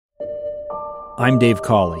I'm Dave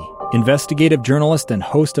Cawley, investigative journalist and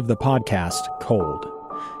host of the podcast Cold.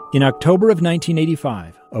 In October of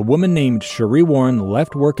 1985, a woman named Cherie Warren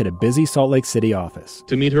left work at a busy Salt Lake City office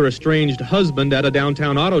to meet her estranged husband at a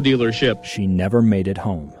downtown auto dealership. She never made it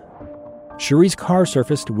home. Cherie's car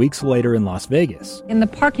surfaced weeks later in Las Vegas. In the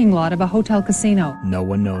parking lot of a hotel casino. No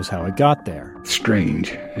one knows how it got there. Strange.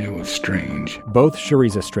 It was strange. Both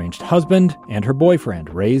Cherie's estranged husband and her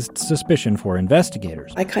boyfriend raised suspicion for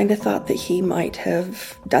investigators. I kind of thought that he might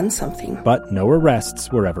have done something. But no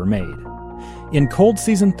arrests were ever made. In Cold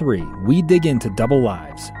Season 3, we dig into double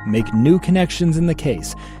lives, make new connections in the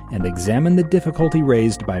case, and examine the difficulty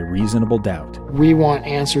raised by reasonable doubt. We want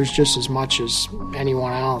answers just as much as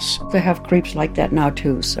anyone else. They have creeps like that now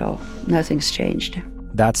too, so nothing's changed.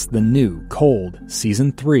 That's the new Cold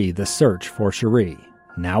Season 3, The Search for Cherie,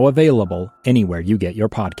 now available anywhere you get your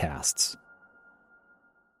podcasts.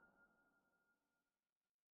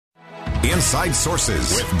 Inside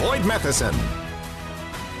Sources with Boyd Matheson.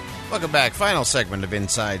 Welcome back. Final segment of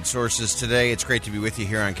Inside Sources today. It's great to be with you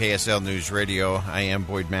here on KSL News Radio. I am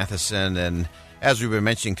Boyd Matheson, and as we've been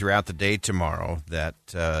mentioning throughout the day tomorrow,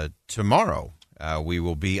 we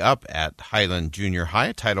will be up at Highland Junior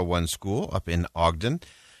High, Title I school up in Ogden,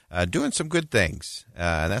 doing some good things.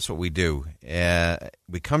 And that's what we do.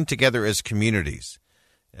 We come together as communities.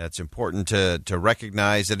 It's important to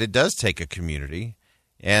recognize that it does take a community.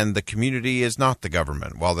 And the community is not the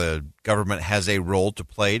government. While the government has a role to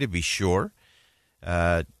play, to be sure,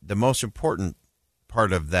 the most important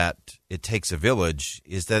part of that, it takes a village,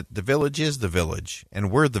 is that the village is the village,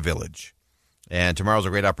 and we're the village. And tomorrow's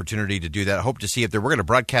a great opportunity to do that. I hope to see you there. We're going to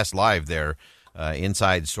broadcast live there,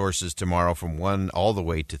 Inside Sources tomorrow from 1 all the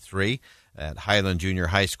way to 3 at Highland Junior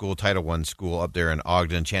High School, Title I school up there in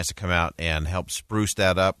Ogden. Chance to come out and help spruce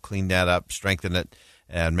that up, clean that up, strengthen it,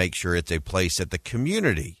 and make sure it's a place that the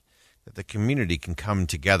community can come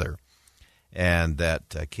together and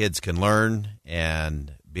that kids can learn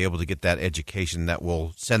and be able to get that education that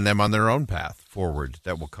will send them on their own path forward,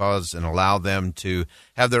 that will cause and allow them to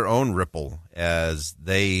have their own ripple as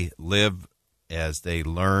they live, as they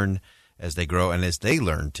learn, as they grow, and as they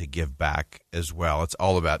learn to give back as well. It's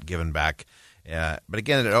all about giving back. But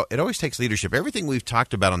again, it always takes leadership. Everything we've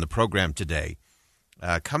talked about on the program today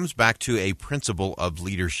comes back to a principle of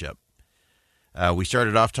leadership. We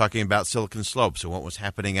started off talking about Silicon Slopes and what was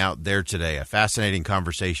happening out there today. A fascinating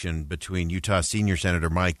conversation between Utah Senior Senator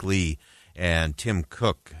Mike Lee and Tim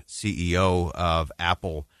Cook, CEO of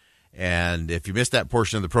Apple. And if you missed that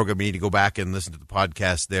portion of the program, you need to go back and listen to the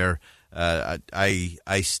podcast there.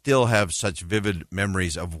 I still have such vivid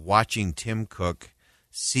memories of watching Tim Cook,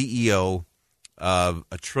 CEO of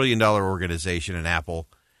a $1 trillion organization in Apple,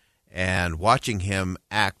 and watching him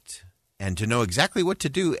act and to know exactly what to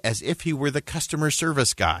do as if he were the customer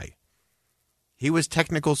service guy. He was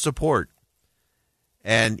technical support,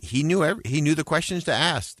 and he knew the questions to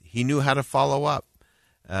ask. He knew how to follow up,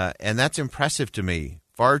 and that's impressive to me.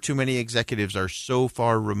 Far too many executives are so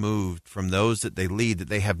far removed from those that they lead that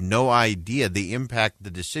they have no idea the impact the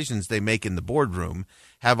decisions they make in the boardroom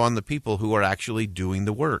have on the people who are actually doing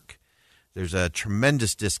the work. There's a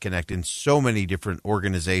tremendous disconnect in so many different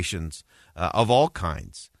organizations of all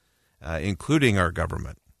kinds, including our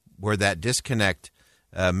government, where that disconnect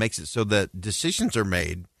makes it so that decisions are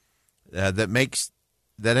made that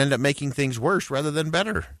end up making things worse rather than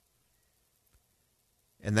better.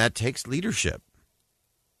 And that takes leadership.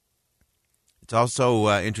 It's also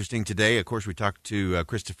interesting today. Of course, we talked to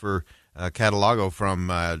Christopher Catalogo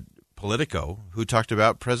from Politico, who talked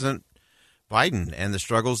about President Biden and the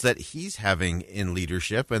struggles that he's having in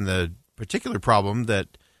leadership, and the particular problem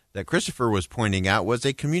that Christopher was pointing out was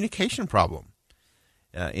a communication problem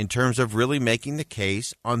in terms of really making the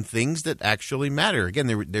case on things that actually matter.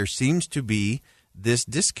 Again, there seems to be this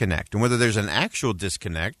disconnect, and whether there's an actual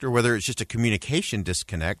disconnect or whether it's just a communication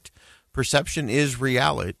disconnect, perception is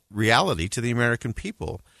reality to the American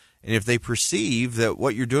people. And if they perceive that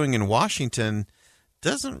what you're doing in Washington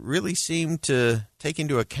doesn't really seem to take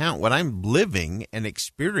into account what I'm living and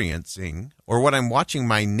experiencing, or what I'm watching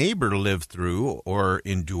my neighbor live through or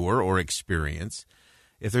endure or experience,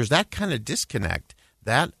 if there's that kind of disconnect,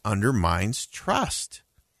 that undermines trust.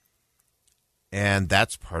 And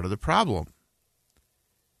that's part of the problem.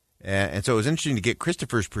 And so it was interesting to get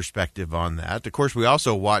Christopher's perspective on that. Of course, we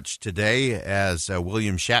also watched today as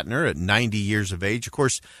William Shatner at 90 years of age. Of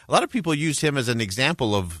course, a lot of people use him as an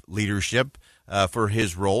example of leadership for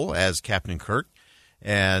his role as Captain Kirk.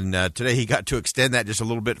 And today he got to extend that just a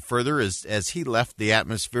little bit further as he left the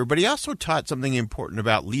atmosphere. But he also taught something important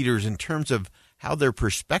about leaders in terms of how their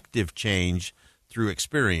perspective change through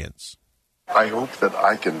experience. I hope that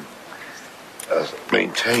I can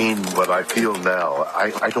maintain what I feel now.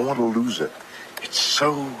 I don't want to lose it. It's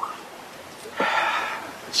so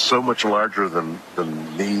much larger than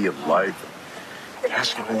me and life. It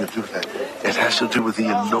has nothing to do with that. It has to do with the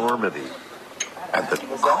enormity and the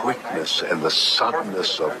quickness and the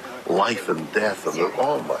suddenness of life and death and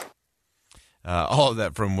all of that. All of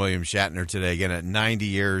that from William Shatner today. Again, at 90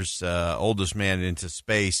 years, oldest man into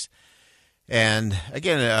space. And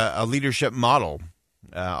again, a leadership model.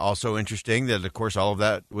 Also interesting that, of course, all of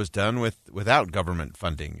that was done without government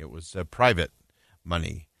funding. It was private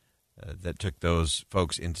money that took those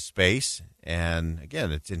folks into space. And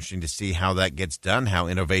again, it's interesting to see how that gets done, how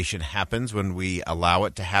innovation happens when we allow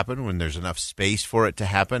it to happen, when there's enough space for it to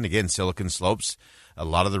happen. Again, Silicon Slopes, a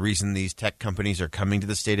lot of the reason these tech companies are coming to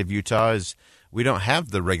the state of Utah is we don't have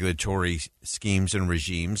the regulatory schemes and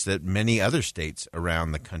regimes that many other states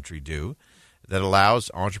around the country do that allows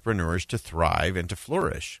entrepreneurs to thrive and to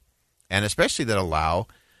flourish, and especially that allow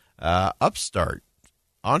upstart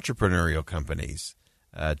entrepreneurial companies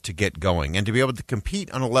to get going and to be able to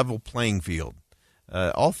compete on a level playing field.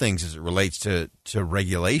 All things as it relates to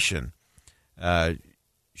regulation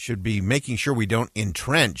should be making sure we don't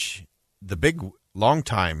entrench the big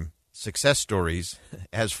long-time success stories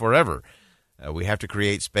as forever. We have to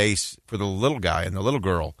create space for the little guy and the little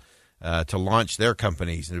girl to launch their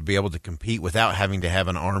companies and to be able to compete without having to have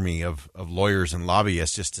an army of lawyers and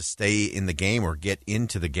lobbyists just to stay in the game or get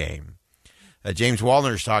into the game. James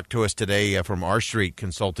Wallner's talked to us today from R Street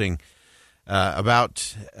Consulting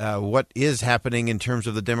about what is happening in terms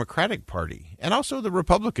of the Democratic Party and also the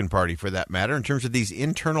Republican Party, for that matter, in terms of these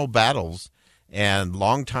internal battles and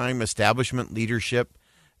longtime establishment leadership,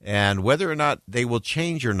 and whether or not they will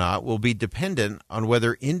change or not will be dependent on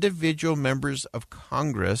whether individual members of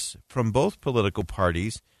Congress from both political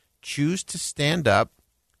parties choose to stand up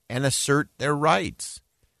and assert their rights.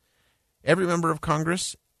 Every member of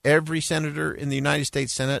Congress, every senator in the United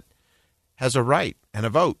States Senate has a right and a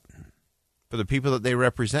vote for the people that they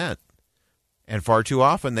represent. And far too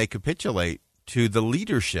often they capitulate to the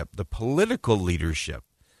leadership, the political leadership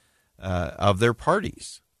of their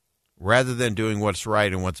parties, rather than doing what's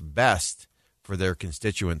right and what's best for their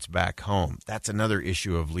constituents back home. That's another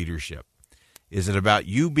issue of leadership. Is it about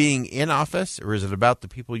you being in office, or is it about the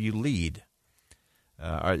people you lead?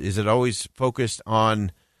 Is it always focused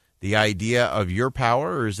on the idea of your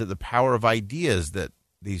power, or is it the power of ideas that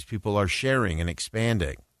these people are sharing and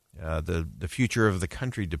expanding? The future of the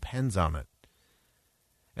country depends on it.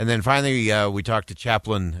 And then finally, we talked to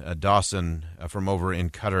Chaplain Dawson from over in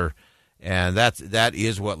Qatar, and that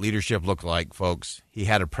is what leadership looked like, folks. He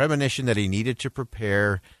had a premonition that he needed to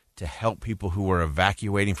prepare to help people who were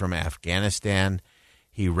evacuating from Afghanistan.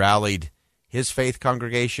 He rallied his faith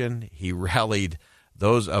congregation. He rallied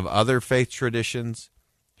those of other faith traditions.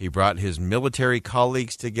 He brought his military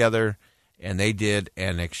colleagues together, and they did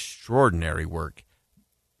an extraordinary work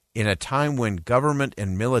in a time when government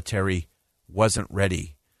and military wasn't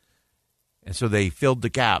ready. And so they filled the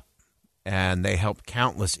gap, and they helped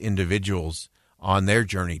countless individuals on their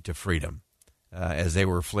journey to freedom as they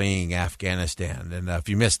were fleeing Afghanistan. And if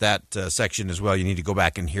you missed that section as well, you need to go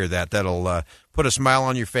back and hear that. That'll put a smile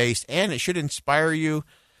on your face, and it should inspire you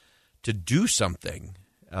to do something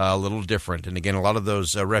a little different. And again, a lot of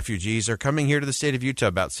those refugees are coming here to the state of Utah.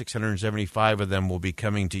 About 675 of them will be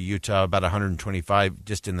coming to Utah, about 125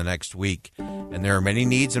 just in the next week. And there are many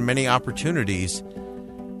needs and many opportunities,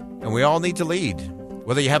 and we all need to lead.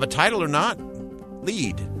 Whether you have a title or not,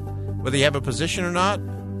 lead. Whether you have a position or not,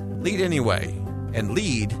 lead anyway. And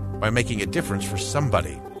lead by making a difference for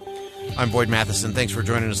somebody. I'm Boyd Matheson. Thanks for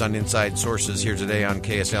joining us on Inside Sources here today on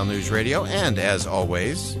KSL News Radio. And as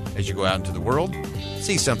always, as you go out into the world,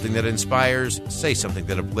 see something that inspires, say something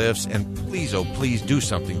that uplifts, and please, oh please, do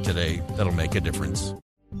something today that'll make a difference.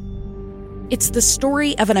 It's the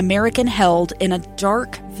story of an American held in a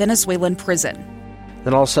dark Venezuelan prison.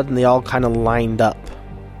 Then all of a sudden they all kind of lined up.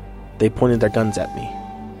 They pointed their guns at me.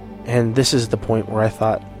 And this is the point where I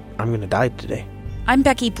thought, I'm going to die today. I'm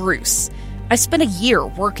Becky Bruce. I spent a year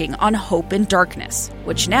working on Hope in Darkness,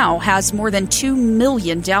 which now has more than 2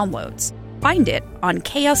 million downloads. Find it on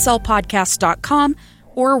kslpodcast.com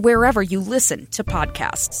or wherever you listen to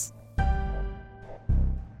podcasts.